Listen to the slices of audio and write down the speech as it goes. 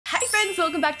friends,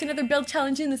 welcome back to another build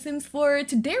challenge in The Sims 4.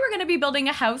 Today we're going to be building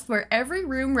a house where every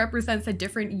room represents a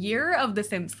different year of The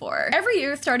Sims 4. Every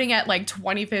year starting at like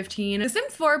 2015, The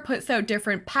Sims 4 puts out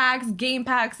different packs, game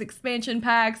packs, expansion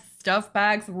packs, stuff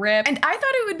packs, rip, and I thought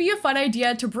it would be a fun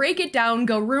idea to break it down,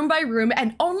 go room by room,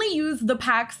 and only use the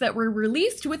packs that were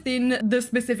released within the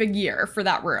specific year for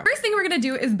that room. First thing we're gonna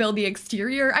do is build the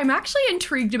exterior. I'm actually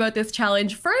intrigued about this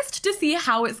challenge, first to see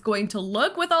how it's going to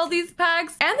look with all these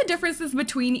packs and the differences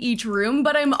between each room,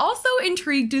 but I'm also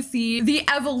intrigued to see the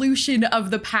evolution of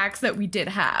the packs that we did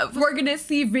have. We're gonna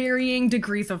see varying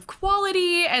degrees of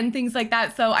quality and things like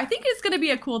that, so I think it's gonna be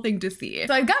a cool thing to see.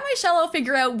 So I've got my shell all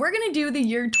figured out. We're gonna do the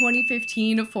year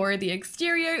 2015 for the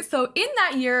exterior. So in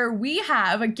that year, we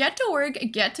have a get to work,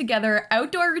 get together,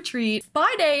 outdoor retreat, spa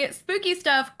day, spooky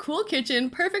stuff, cool kitchen,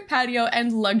 perfect patio,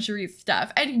 and luxury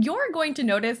stuff. And you're going to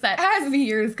notice that as the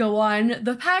years go on,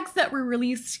 the packs that were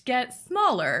released get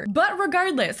smaller. But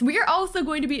regardless, we are also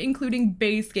going to be including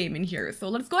base game in here. So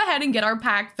let's go ahead and get our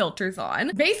pack filters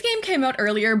on. Base game came out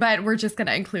earlier, but we're just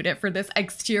gonna include it for this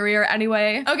exterior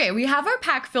anyway. Okay, we have our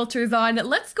pack filters on.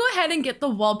 Let's go ahead and get the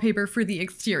wallpaper for the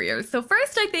exterior. So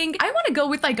first, I think I want to go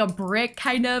with like a brick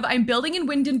kind of. I'm building in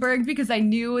Windenburg because I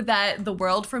knew that the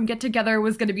world from Get Together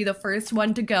was going to be the first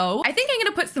one to go. I think I'm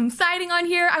going to put some siding on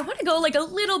here. I want to go like a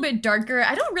little bit darker.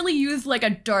 I don't really use like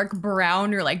a dark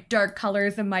brown or like dark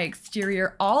colors in my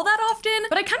exterior all that often,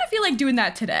 but I kind of feel like doing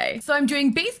that today. So I'm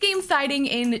doing base game siding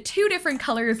in 2 different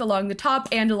colors along the top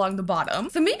and along the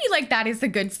bottom. So maybe like that is a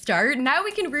good start. Now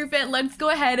we can roof it. Let's go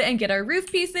ahead and get our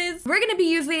roof pieces. We're going to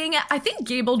be using, I think,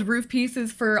 gabled roof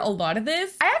pieces for a lot of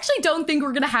this. I actually don't think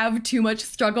we're gonna have too much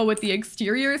struggle with the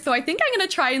exterior, so I think I'm gonna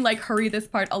try and like hurry this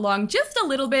part along just a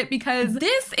little bit because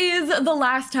this is the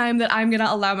last time that I'm gonna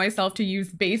allow myself to use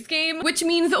base game, which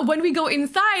means when we go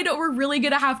inside, we're really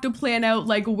gonna have to plan out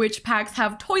like which packs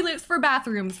have toilets for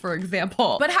bathrooms, for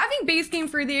example. But having base game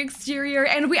for the exterior,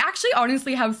 and we actually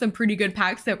honestly have some pretty good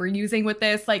packs that we're using with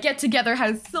this. Like Get Together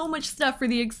has so much stuff for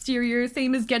the exterior,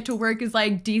 same as Get to Work is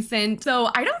like decent, so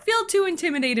I don't feel too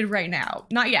intimidated right now.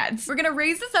 Not yet. We're gonna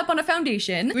raise this up on a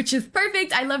foundation, which is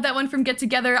perfect. I love that one from Get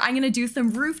Together. I'm gonna do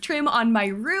some roof trim on my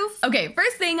roof. Okay,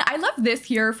 first thing, I love this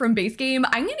here from base game.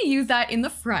 I'm gonna use that in the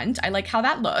front. I like how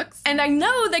that looks. And I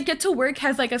know that Get to Work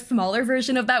has like a smaller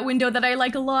version of that window that I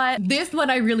like a lot. This one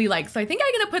I really like, so I think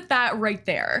I'm gonna put that right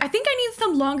there. I think I need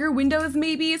some longer windows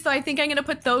maybe, so I think I'm gonna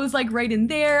put those like right in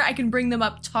there. I can bring them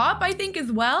up top, I think,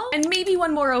 as well. And maybe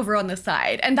one more over on the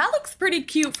side. And that looks pretty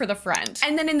cute for the front.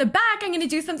 And then in the back, I'm gonna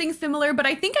do something similar, but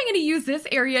I think I'm gonna use this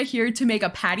area here to make a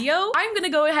patio. I'm gonna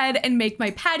go ahead and make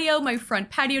my patio, my front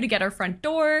patio to get our front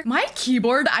door. My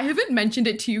keyboard, I haven't mentioned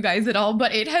it to you guys at all,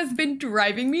 but it has been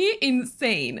driving me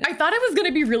insane. I thought it was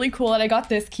gonna be really cool and I got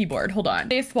this keyboard. Hold on.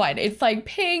 This one, it's like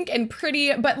pink and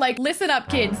pretty, but like listen up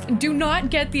kids, do not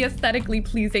get the aesthetically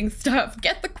pleasing stuff.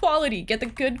 Get the quality, get the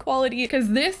good quality, because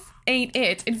this ain't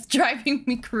it. It's driving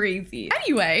me crazy.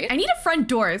 Anyway, I need a front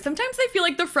door. Sometimes I feel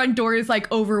like the front door is like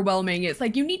overwhelming. It's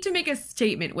like you need to make a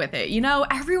statement with it, you know?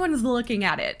 Everyone's looking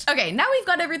at it. Okay, now we've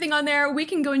got everything on there. We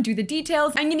can go and do the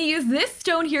details. I'm gonna use this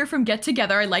stone here from Get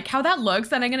Together. I like how that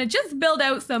looks, and I'm gonna just build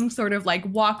out some sort of like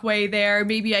walkway there.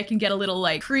 Maybe I can get a little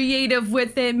like creative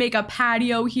with it, make a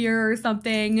patio here or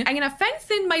something. I'm gonna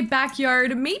fence in my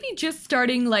backyard, maybe just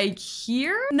starting like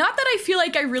here. Not that I feel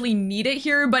like I really need it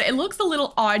here, but it looks a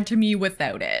little odd to me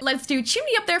without it. Let's do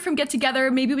chimney up there from Get Together.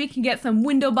 Maybe we can get some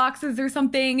window boxes or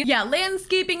something. Yeah,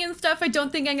 landscaping and stuff. I don't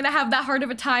think I'm gonna have that hard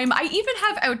of a time. I even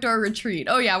have outdoor retreat.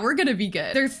 Oh yeah, we're gonna be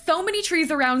good. There's so many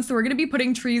trees around, so we're gonna be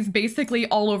putting trees basically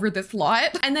all over this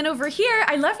lot. And then over here,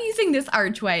 I love using this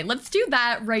archway. Let's do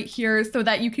that right here so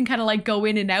that you can kind of like go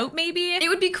in and out maybe. It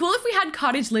would be cool if we had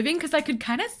cottage living because I could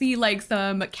kind of see like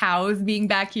some cows being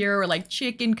back here or like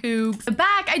chicken coops. The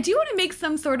back, I do want to make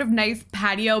some sort of nice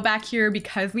patio back here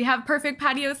because we have perfect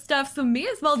patio stuff, so may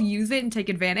as well use it and take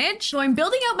advantage. So I'm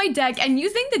building out my deck and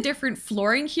using the different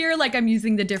flooring here, like I'm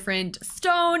using the different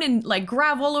stone and like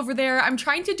gravel over there. I'm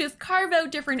trying to just carve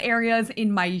out different areas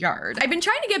in my yard. I've been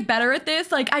trying to get better at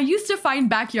this. Like I used to find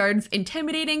backyards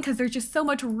intimidating because there's just so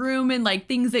much room and like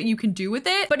things that you can do with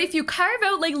it. But if you carve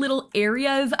out like little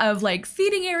areas of like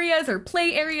seating areas or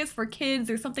play areas for kids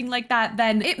or something like that,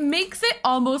 then it makes it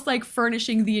almost like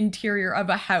furnishing the interior of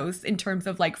a house in terms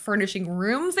of like furnishing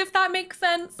rooms. bedrooms, if that makes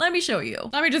sense. Let me show you.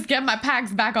 Let me just get my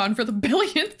packs back on for the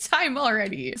billionth time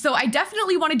already. So I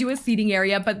definitely want to do a seating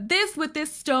area, but this with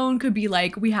this stone could be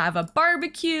like, we have a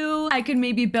barbecue. I could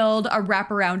maybe build a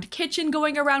wraparound kitchen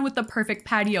going around with the perfect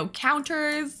patio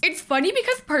counters. It's funny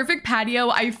because perfect patio,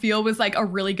 I feel, was like a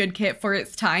really good kit for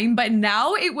its time, but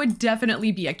now it would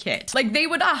definitely be a kit. Like they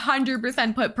would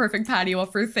 100% put perfect patio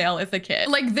for sale as a kit.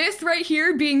 Like this right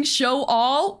here being show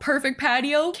all perfect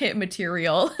patio kit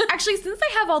material. Actually, since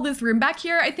I have all this room back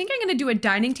here, I think I'm gonna do a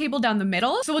dining table down the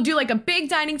middle. So we'll do like a big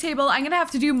dining table. I'm gonna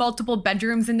have to do multiple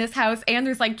bedrooms in this house, and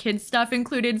there's like kids stuff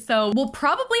included. So we'll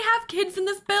probably have kids in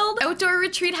this build. Outdoor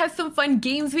retreat has some fun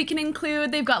games we can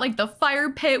include. They've got like the fire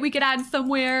pit we could add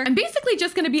somewhere. I'm basically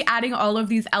just gonna be adding all of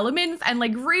these elements and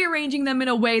like rearranging them in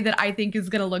a way that I think is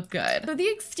gonna look good. So the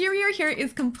exterior here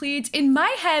is complete. In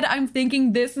my head, I'm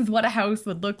thinking this is what a house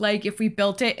would look like if we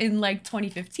built it in like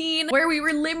 2015, where we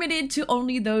were limited to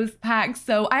only those packs.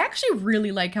 So I actually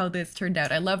really like how this turned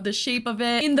out. I love the shape of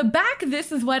it. In the back,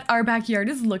 this is what our backyard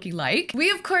is looking like. We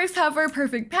of course have our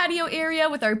perfect patio area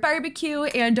with our barbecue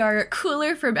and our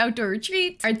cooler from outdoor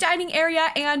retreat, our dining area,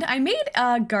 and I made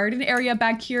a garden area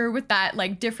back here with that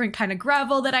like different kind of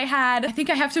gravel that I had. I think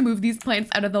I have to move these plants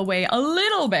out of the way a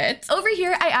little bit. Over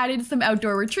here, I added some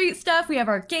outdoor retreat stuff. We have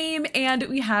our game and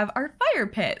we have our fire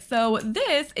pit. So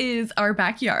this is our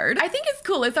backyard. I think it's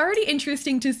cool. It's already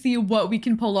interesting to see what we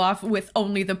can pull off with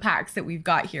only the packs that we've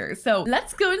got here. So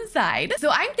let's go inside. So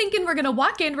I'm thinking we're gonna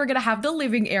walk in, we're gonna have the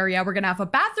living area, we're gonna have a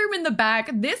bathroom in the back.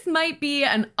 This might be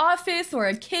an office or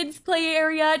a kids play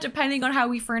area, depending on how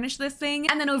we furnish this thing.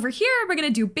 And then over here, we're gonna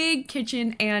do big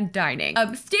kitchen and dining.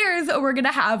 Upstairs, we're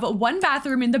gonna have one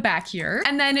bathroom in the back here,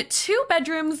 and then 2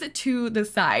 bedrooms to the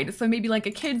side. So maybe like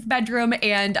a kid's bedroom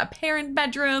and a parent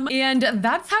bedroom. And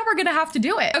that's how we're gonna have to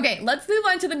do it. Okay, let's move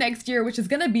on to the next year, which is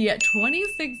gonna be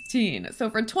 2016. So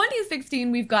for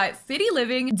 2016, we've got city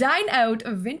living, dine out,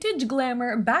 vintage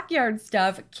glamour, backyard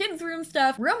stuff, kids room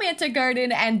stuff, romantic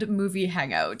garden, and movie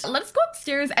hangout. Let's go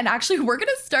upstairs, and actually we're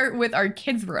gonna start with our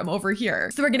kids room over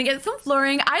here. So we're gonna get some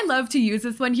flooring. I love to use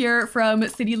this one here from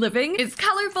City Living. It's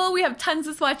colorful. We have tons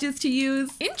of swatches to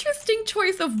use. Interesting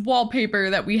choice of wallpaper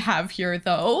that we have here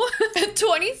though.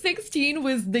 2016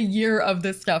 was the year of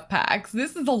the stuff packs.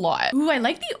 This is a lot. Ooh, I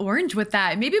like the orange with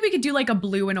that. Maybe we could do like a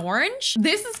blue and orange.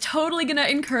 This is totally gonna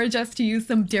encourage us to use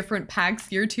some different packs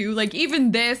here too. Like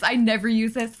even this, I never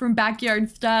use this from backyard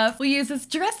stuff. We use this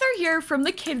dresser here from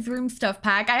the kids room stuff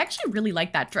pack. I actually really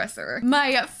like that dresser.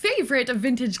 My favorite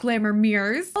vintage glamour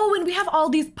mirrors. Oh, and we have all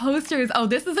these posters. Oh,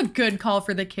 this is a good call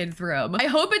for the kids room. I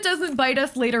hope it doesn't bite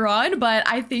us later on, but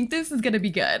I think this is gonna be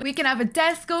good. We can have a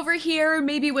desk over here,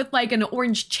 maybe with like an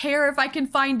orange chair if I can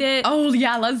find it. Oh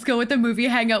yeah, let's go with the movie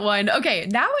hangout one. Okay,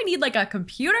 now I need like a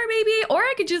computer maybe, or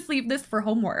I could just leave this for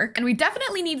homework. And we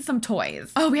definitely need some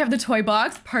toys. Oh, we have the toy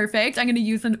box. Perfect. I'm gonna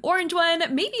use an orange one,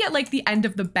 maybe at like the end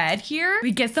of the bed here.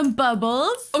 We get some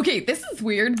bubbles. Okay, this is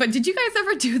weird, but did you guys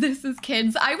ever do this as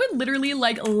kids? I would literally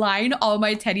like line all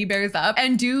my teddy bears up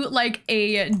and do like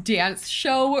a dance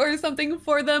show or something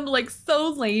for them. Like so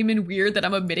lame and weird that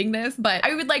I'm admitting this, but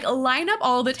I would like line up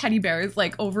all the teddy bears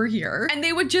like over here and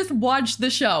they would just watch the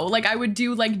show. Like I would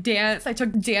do like dance. I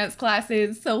took dance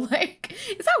classes. So like,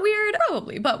 is that weird?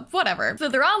 Probably, but whatever. So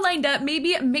they're all lined up.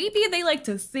 Maybe they like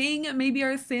to sing. Maybe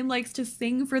our sim likes to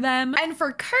sing for them. And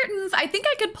for curtains, I think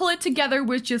I could pull it together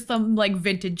with just some like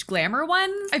vintage glamour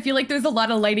ones. I feel like there's a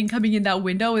lot of lighting coming in that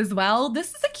window as well. This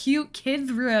is a cute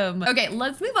kids room. Okay,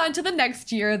 let's move on to the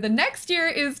next year. The next year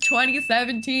is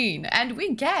 2017 and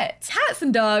we get cats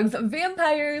and dogs,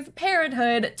 vampires,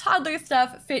 parenthood, toddler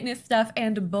stuff, fitness stuff,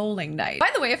 and bowling night.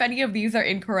 By the way, if any of these are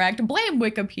incorrect, blame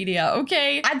Wikipedia,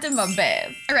 okay? I did my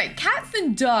best. All right, cats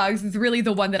and dogs is really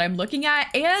the one that I'm looking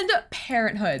at, and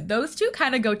parenthood. Those two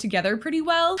kind of go together pretty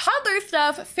well. Toddler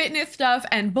stuff, fitness stuff,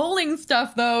 and bowling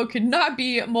stuff though could not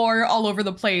be more all over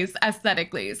the place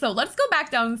aesthetically. So let's go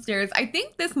back downstairs. I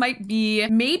think this might be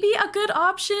maybe a good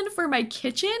option for my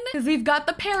kitchen because we've got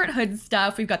the parenthood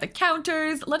stuff, we've got the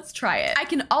counters. Let's try it. I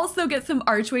can also get some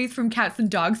archways from cats and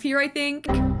dogs here, I think.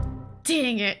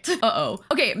 Dang it. Uh-oh.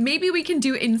 Okay, maybe we can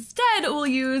do instead, we'll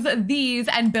use these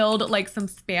and build like some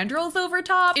spandrels over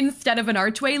top instead of an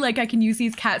archway. Like I can use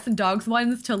these cats and dogs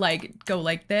ones to like go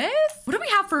like this. What do we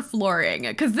have for flooring?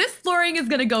 Because this flooring is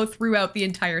gonna go throughout the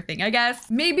entire thing, I guess.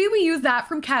 Maybe we use that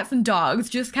from cats and dogs,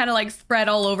 just kind of like spread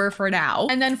all over for now.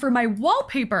 And then for my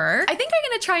wallpaper, I think I'm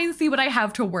gonna try and see what I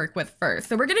have to work with first.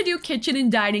 So we're gonna do kitchen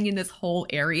and dining in this whole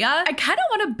area. I kind of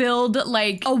want to build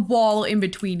like a wall in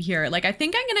between here. Like I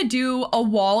think I'm gonna do do a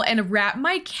wall and wrap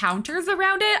my counters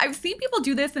around it. I've seen people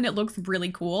do this and it looks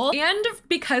really cool. And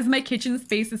because my kitchen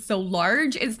space is so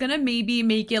large, it's gonna maybe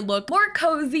make it look more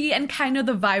cozy and kind of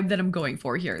the vibe that I'm going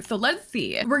for here. So let's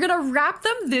see. We're gonna wrap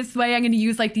them this way. I'm gonna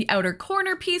use like the outer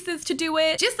corner pieces to do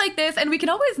it, just like this. And we can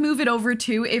always move it over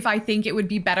too if I think it would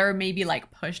be better, maybe like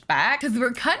pushed back, because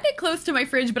we're cutting it close to my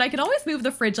fridge, but I can always move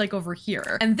the fridge like over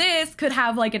here. And this could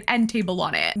have like an end table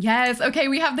on it. Yes, okay,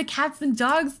 we have the cats and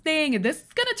dogs thing. This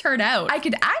is gonna turn out. I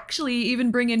could actually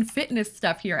even bring in fitness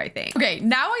stuff here, I think. Okay,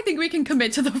 now I think we can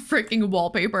commit to the freaking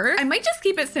wallpaper. I might just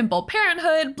keep it simple.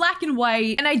 Parenthood, black and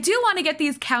white. And I do want to get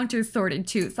these counters sorted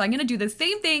too. So I'm gonna do the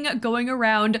same thing going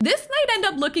around. This might end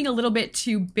up looking a little bit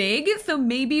too big. So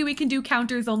maybe we can do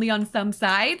counters only on some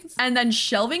sides and then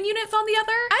shelving units on the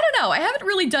other. I don't know. I haven't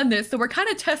really done this, so we're kind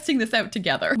of testing this out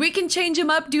together. We can change them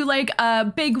up, do like a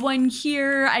big one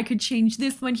here. I could change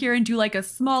this one here and do like a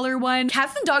smaller one.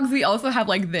 Cats and dogs, we also have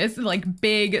like this like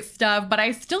big stuff, but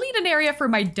I still need an area for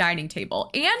my dining table.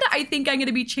 And I think I'm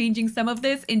gonna be changing some of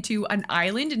this into an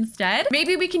island instead.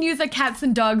 Maybe we can use a cats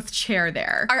and dogs chair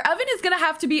there. Our oven is gonna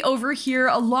have to be over here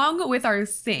along with our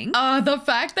sink. The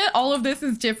fact that all of this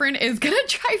is different is gonna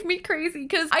drive me crazy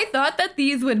because I thought that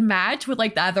these would match with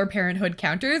like the other Parenthood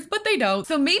counters, but they don't.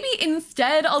 So maybe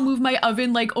instead I'll move my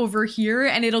oven like over here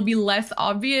and it'll be less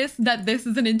obvious that this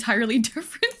is an entirely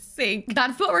different sink.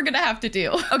 That's what we're gonna have to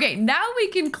do. Okay, now we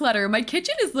can clutter. My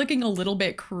kitchen is looking a little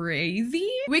bit crazy.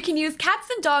 We can use cats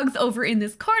and dogs over in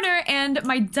this corner, and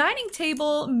my dining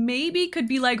table maybe could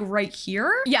be like right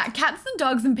here. Yeah, cats and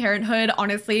dogs and Parenthood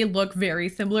honestly look very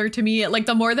similar to me. Like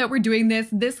the more that we're doing this,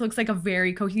 this looks like a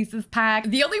very cohesive pack.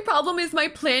 The only problem is my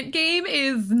plant game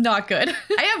is not good.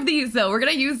 I have these though, we're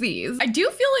gonna use these. I do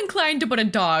feel inclined to put a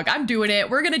dog. I'm doing it.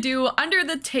 We're gonna do under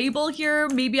the table here.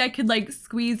 Maybe I could like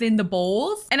squeeze in the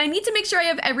bowls. And I need to make sure I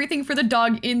have everything for the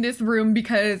dog in this room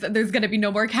because there's gonna be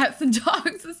no more cats and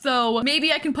dogs. So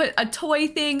maybe I can put a toy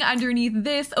thing underneath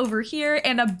this over here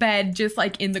and a bed just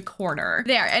like in the corner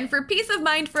there. And for peace of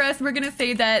mind for us, we're gonna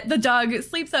say that the dog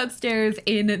sleeps upstairs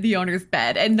in the owner's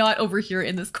bed and not over here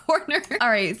in this corner. All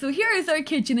right, so here is our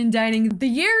kitchen and dining. The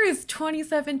year is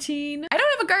 2017. I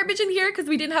don't have a garbage in here because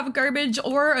we didn't have a garbage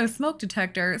or a smoke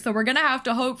detector. So we're gonna have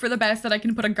to hope for the best that I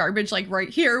can put a garbage like right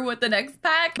here with the next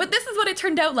pack. But this is what it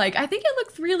turned out like. I think it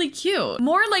looks really cute.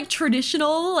 More like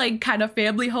traditional, like kind of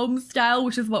family home style,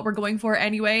 which is what we're going for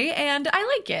anyway, and I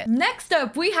like it. Next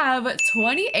up, we have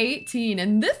 2018,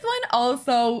 and this one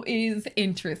also is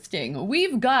interesting.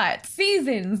 We've got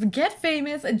Seasons, Get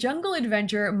Famous, Jungle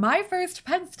Adventure, My First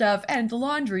Pet Stuff, and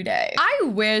Laundry Day. I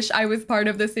wish I was part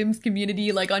of the Sims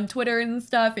community, like on Twitter and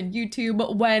stuff and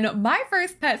YouTube when My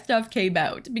First Pet Stuff came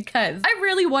out, because I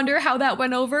really wonder how that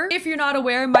went over. If you're not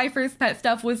aware, My First Pet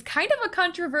Stuff was kind of a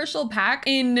controversial pack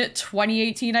in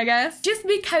 2018, I guess, just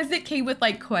because it came with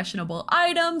like questionable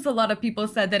items. A lot of people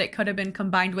said that it could have been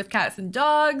combined with cats and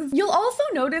dogs. You'll also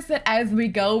notice that as we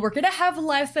go, we're gonna have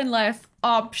less and less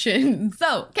options.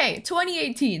 So, okay,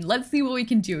 2018, let's see what we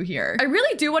can do here. I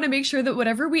really do want to make sure that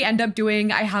whatever we end up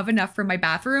doing, I have enough for my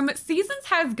bathroom. Seasons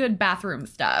has good bathroom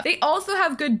stuff. They also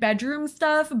have good bedroom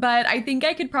stuff, but I think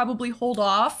I could probably hold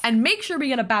off and make sure we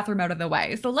get a bathroom out of the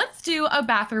way. So let's do a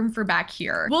bathroom for back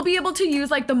here. We'll be able to use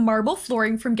like the marble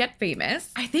flooring from Get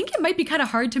Famous. I think it might be kind of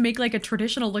hard to make like a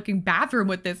traditional looking bathroom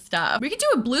with this stuff. We could do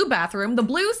a blue bathroom. The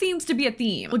blue seems to be a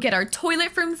theme. We'll get our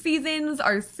toilet from Seasons,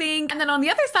 our sink, and then on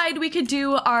the other side, we could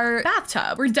do our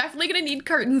bathtub. We're definitely gonna need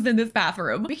curtains in this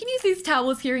bathroom. We can use these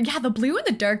towels here. Yeah, the blue and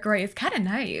the dark gray is kind of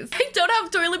nice. I don't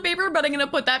have toilet paper, but I'm gonna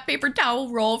put that paper towel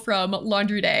roll from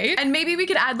Laundry Day. And maybe we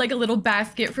could add like a little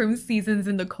basket from Seasons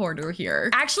in the corner here.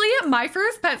 Actually, My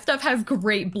First Pet Stuff has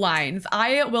great blinds.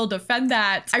 I will defend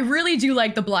that. I really do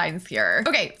like the blinds here.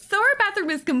 Okay, so our bathroom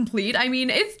is complete. I mean,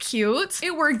 it's cute.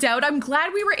 It worked out. I'm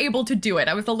glad we were able to do it.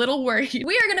 I was a little worried.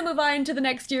 We are gonna move on to the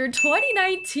next year,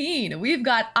 2019. We've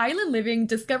got Island Living,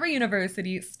 Discover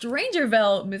University,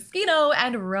 Strangerville, Mosquito,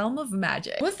 and Realm of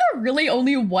Magic. Was there really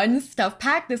only one stuff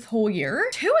pack this whole year?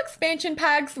 2 expansion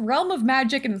packs, Realm of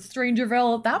Magic and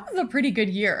Strangerville. That was a pretty good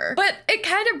year. But it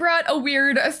kind of brought a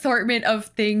weird assortment of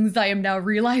things I am now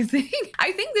realizing.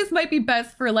 I think this might be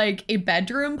best for like a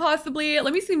bedroom possibly.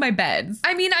 Let me see my beds.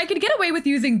 I mean, I could get away with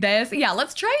using this. Yeah,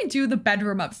 let's try and do the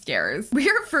bedroom upstairs. We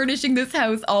are furnishing this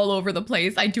house all over the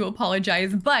place. I do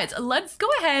apologize, but let's go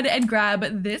ahead and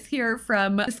grab this here here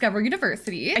from Discover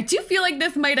University. I do feel like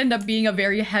this might end up being a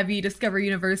very heavy Discover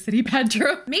University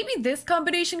bedroom. Maybe this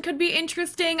combination could be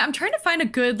interesting. I'm trying to find a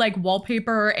good like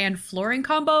wallpaper and flooring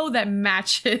combo that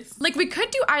matches. Like we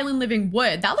could do island living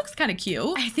wood. That looks kind of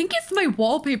cute. I think it's my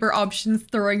wallpaper options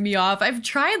throwing me off. I've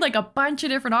tried like a bunch of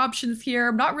different options here.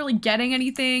 I'm not really getting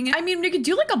anything. I mean, we could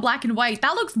do like a black and white.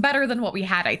 That looks better than what we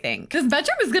had, I think. This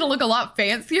bedroom is gonna look a lot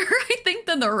fancier, I think,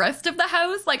 than the rest of the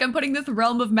house. Like I'm putting this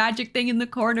Realm of Magic thing in the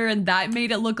corner and that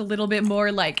made it look a little bit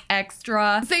more like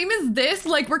extra. Same as this,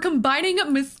 like we're combining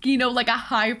Moschino, like a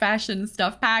high fashion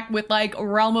stuff pack with like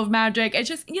Realm of Magic. It's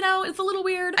just, you know, it's a little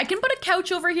weird. I can put a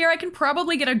couch over here. I can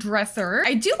probably get a dresser.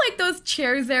 I do like those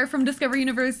chairs there from Discover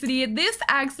University. This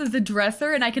acts as a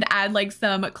dresser and I could add like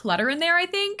some clutter in there, I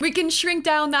think. We can shrink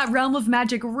down that Realm of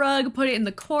Magic rug, put it in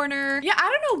the corner. Yeah, I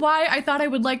don't know why I thought I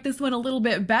would like this one a little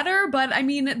bit better, but I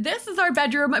mean, this is our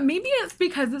bedroom. Maybe it's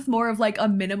because it's more of like a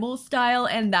minimal style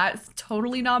and that's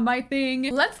totally not my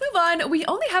thing. Let's move on. We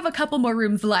only have a couple more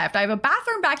rooms left. I have a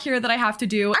bathroom back here that I have to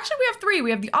do. Actually, we have three.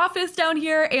 We have the office down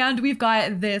here and we've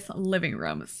got this living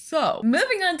room. So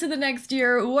moving on to the next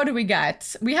year, what do we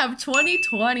got? We have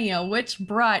 2020, which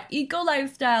brought Eco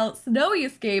Lifestyle, Snowy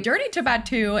Escape, Journey to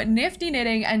Batu, Nifty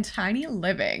Knitting, and Tiny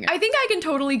Living. I think I can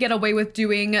totally get away with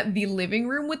doing the living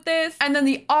room with this, and then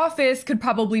the office could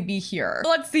probably be here.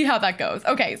 Let's see how that goes.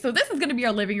 Okay, so this is gonna be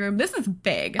our living room. This is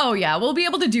big. Oh yeah, we'll be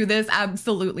able to do this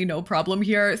absolutely no problem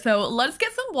here. So let's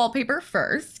get some wallpaper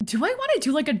first. Do I want to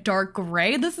do like a dark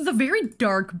gray? This is a very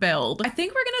dark build. I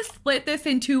think we're gonna split this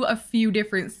into a few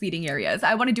different seating areas.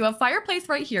 I want to do a fireplace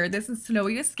right here. This is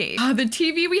Snowy Escape. The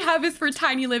TV we have is for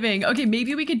Tiny Living. Okay,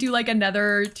 maybe we could do like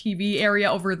another TV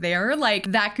area over there.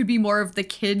 Like that could be more of the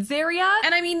kids area.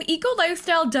 And I mean, Eco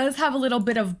Lifestyle does have a little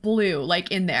bit of blue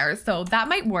like in there, so that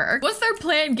might work. What's our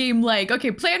plant game like?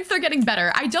 Okay, plants are getting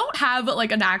better. I don't have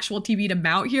like an actual TV to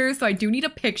mount here, so I do need a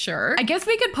picture. I guess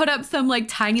we could put up some like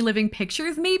Tiny Living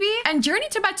pictures maybe. And Journey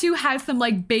to Batu has some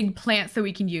like big plants that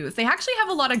we can use. They actually have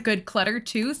a lot of good clutter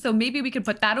too, so maybe we could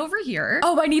put that over here.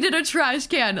 Oh, I needed a trash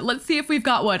can. Let's see if we've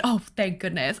got one. Oh, thank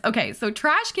goodness. Okay, so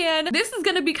trash can. This is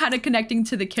gonna be kind of connecting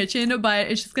to the kitchen, but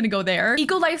it's just gonna go there.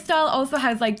 Eco Lifestyle also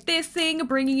has like this thing,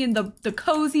 bringing in the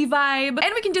cozy vibe.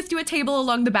 And we can just do a table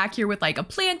along the back here with like a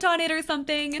plant on it or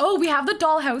something. Oh, we have the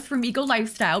dollhouse from Eco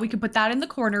Lifestyle. We can put that in the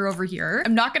corner over here.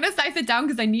 I'm not gonna size it down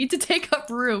because I need to take up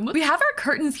room. We have our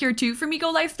curtains here too from Eco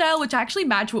Lifestyle, which actually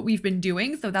match what we've been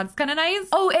doing, so that's kind of nice.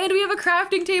 Oh, and we have a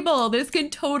crafting table. This can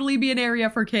totally be an area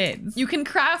for kids. You can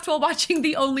craft while watching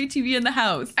the only TV in the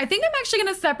house. I think I'm actually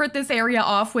gonna separate this area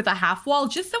off with a half wall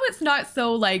just so it's not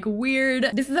so like weird.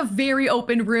 This is a very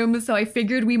open room, so I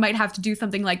figured we might have to do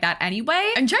something like that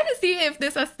anyway. I'm trying to see if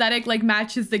this aesthetic like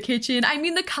matches the kitchen. I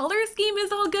mean, the color scheme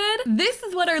is all good. This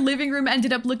is what our living room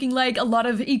ended up looking like. A lot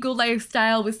of Eco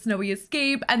Lifestyle with Snowy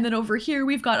Escape. And then over here,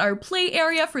 we've got our play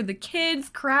area for the kids,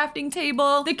 crafting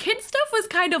table. The kids stuff was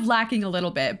kind of lacking a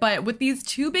little bit, but with these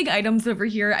two big items over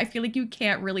here, I feel like you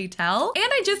can't really tell. And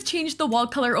I just changed the wall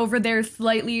color over there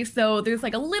slightly, so there's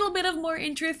like a little bit of more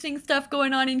interesting stuff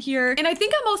going on in here. And I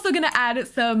think I'm also gonna add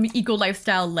some Eco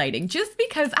Lifestyle lighting, just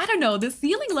because, I don't know, the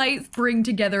ceiling lights bring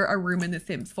together a room in The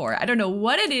Sims 4. I don't know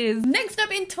what it is. Next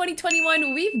up in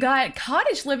 2021, we've got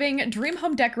Cottage Living, Dream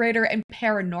Home Decorator, and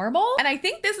Paranormal. And I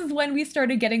think this is when we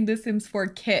started getting The Sims 4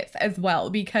 kits as well,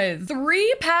 because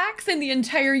 3 packs in the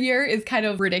entire year is kind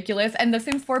of ridiculous. And The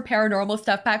Sims 4 Paranormal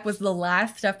stuff pack was the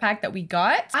last stuff pack that we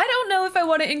got. I don't know if I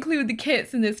want to include the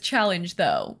kits in this challenge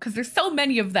though, because there's so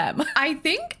many of them. I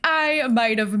think I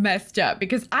might have messed up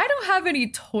because I don't have any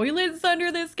toilets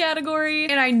under this category.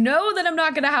 And I know that I'm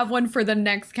not going to have one for the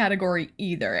next category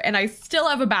either. And I still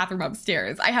have a bathroom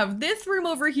upstairs. I have this room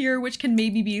over here, which can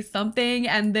maybe be something,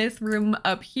 and this room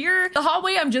up here. The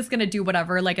hallway, I'm just gonna do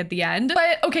whatever, like at the end.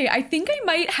 But okay, I think I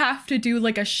might have to do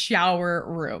like a shower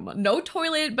room. No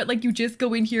toilet, but like you just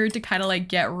go in here to kind of like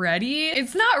get ready.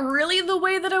 It's not really the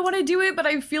way that I want to do it, but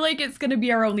I feel like it's gonna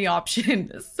be our only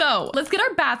option. So let's get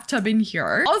our bathtub in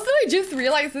here. Also, I just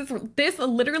realized this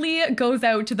literally goes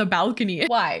out to the balcony.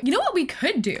 Why? You know what we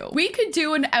could do? We could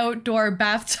do an outdoor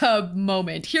bathtub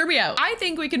moment. Hear me out. I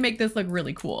think we can make this look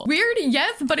really cool. Weird,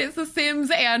 yes, but it's The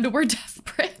Sims and we're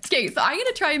desperate. Okay, so I'm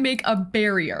gonna try and make a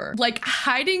barrier, like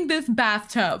hiding this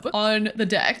bathtub on the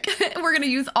deck. We're gonna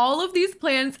use all of these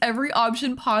plants, every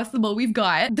option possible we've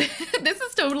got. This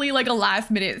is totally like a last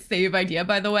minute save idea,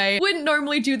 by the way. Wouldn't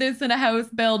normally do this in a house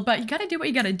build, but you gotta do what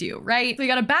you gotta do, right? So you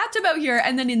got a bathtub out here,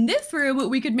 and then in this room,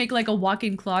 we could make like a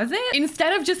walk-in closet.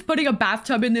 Instead of just putting a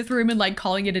bathtub in this room and like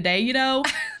calling it a day, you know?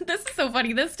 This is so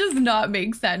funny. This does not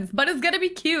make sense, but it's gonna be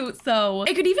cute. So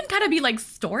it could even kind of be like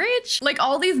storage, like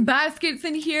all these baskets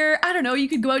in here. here. I don't know, you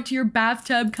could go out to your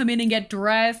bathtub, come in and get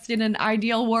dressed in an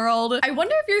ideal world. I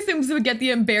wonder if your Sims would get the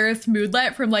embarrassed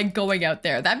moodlet from like going out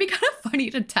there. That'd be kind of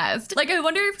funny to test. Like, I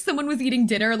wonder if someone was eating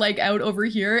dinner like out over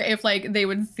here, if like they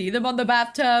would see them on the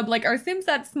bathtub. Like, are Sims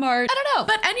that smart? I don't know.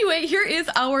 But anyway, here is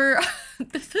our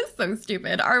this is so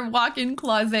stupid. Our walk-in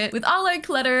closet with all our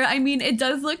clutter. I mean, it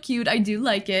does look cute. I do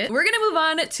like it. We're gonna move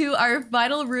on to our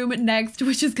final room next,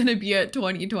 which is gonna be at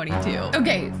 2022.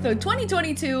 Okay, so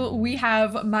 2022, we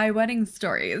have my wedding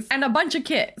stories and a bunch of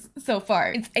kids so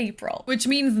far. It's April, which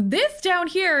means this down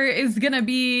here is gonna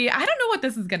be, I don't know what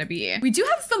this is gonna be. We do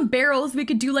have some barrels. We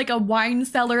could do like a wine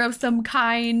cellar of some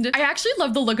kind. I actually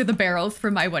love the look of the barrels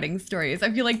for my wedding stories.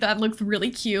 I feel like that looks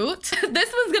really cute.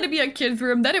 This was gonna be a kid's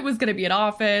room, then it was gonna be an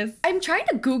office. I'm trying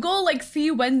to Google, like,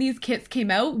 see when these kits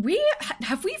came out.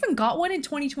 Have we even got one in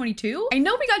 2022? I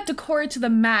know we got Decor to the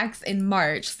Max in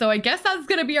March, so I guess that's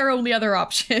gonna be our only other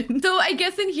option. So I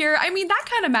guess in here, I mean, that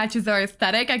kind of matches our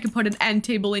aesthetic. I could put an end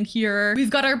table in here. We've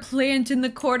got our plant in the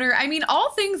corner. I mean,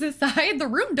 all things aside, the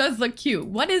room does look cute.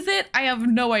 What is it? I have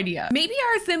no idea. Maybe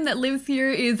our Sim that lives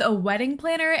here is a wedding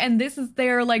planner and this is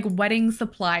their like wedding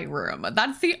supply room.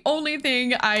 That's the only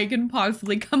thing I can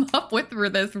possibly come up with for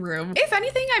this room. If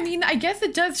anything, I mean, I guess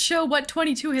it does show what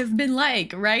 22 has been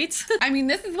like, right? I mean,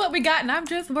 this is what we got and I'm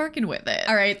just working with it.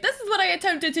 All right, this is what I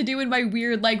attempted to do in my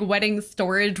weird like wedding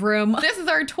storage room. This is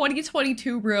our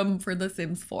 2022 room for The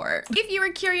Sims 4. If you were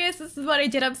curious, this is what I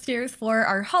did upstairs for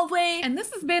our hallway. And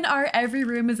this has been our every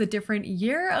room is a different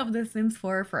year of The Sims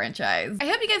 4 franchise. I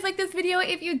hope you guys liked this video.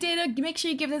 If you did, make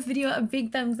sure you give this video a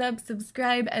big thumbs up,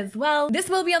 subscribe as well. This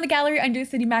will be on the gallery under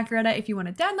Sydneymacoretta if you want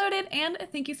to download it. And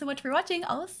thank you so much for watching.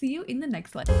 I'll see you in the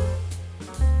next one.